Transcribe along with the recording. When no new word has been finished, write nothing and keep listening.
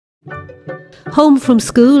Home from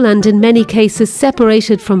school and in many cases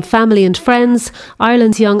separated from family and friends,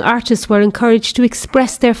 Ireland's young artists were encouraged to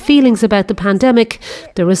express their feelings about the pandemic.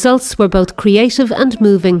 The results were both creative and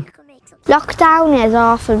moving. Lockdown is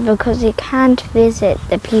awful because you can't visit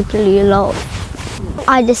the people you love.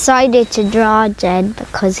 I decided to draw Jed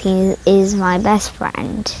because he is my best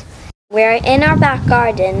friend. We're in our back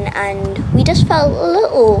garden and we just felt a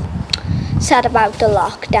little sad about the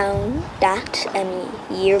lockdown that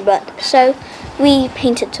year, but so we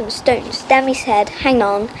painted some stones. Then we said, hang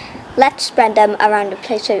on, let's spread them around the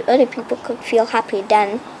place so other people could feel happy.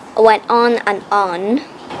 Then it went on and on.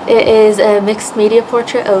 It is a mixed media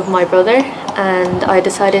portrait of my brother, and I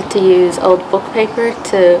decided to use old book paper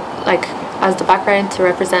to as the background to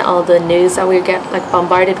represent all the news that we get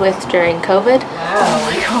bombarded with during COVID. Oh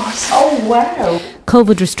my God. Oh wow.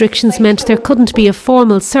 COVID restrictions meant there couldn't be a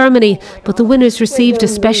formal ceremony, but the winners received a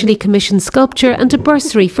specially commissioned sculpture and a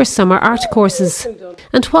bursary for summer art courses.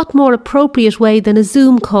 And what more appropriate way than a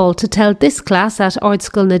Zoom call to tell this class at Ard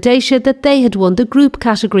School Nadesha that they had won the group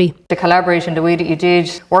category. The collaboration, the way that you did,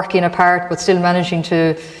 working apart but still managing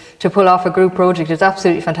to pull off a group project is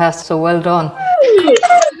absolutely fantastic, so well done.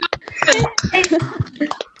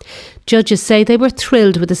 Judges say they were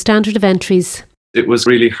thrilled with the standard of entries. It was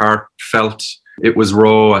really heartfelt. It was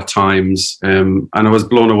raw at times, and I was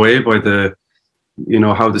blown away by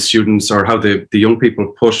how the students or how the young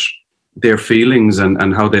people put their feelings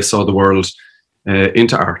and how they saw the world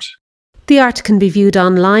into art. The art can be viewed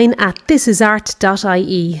online at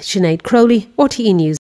thisisart.ie. Sinead Crowley, RTÉ News.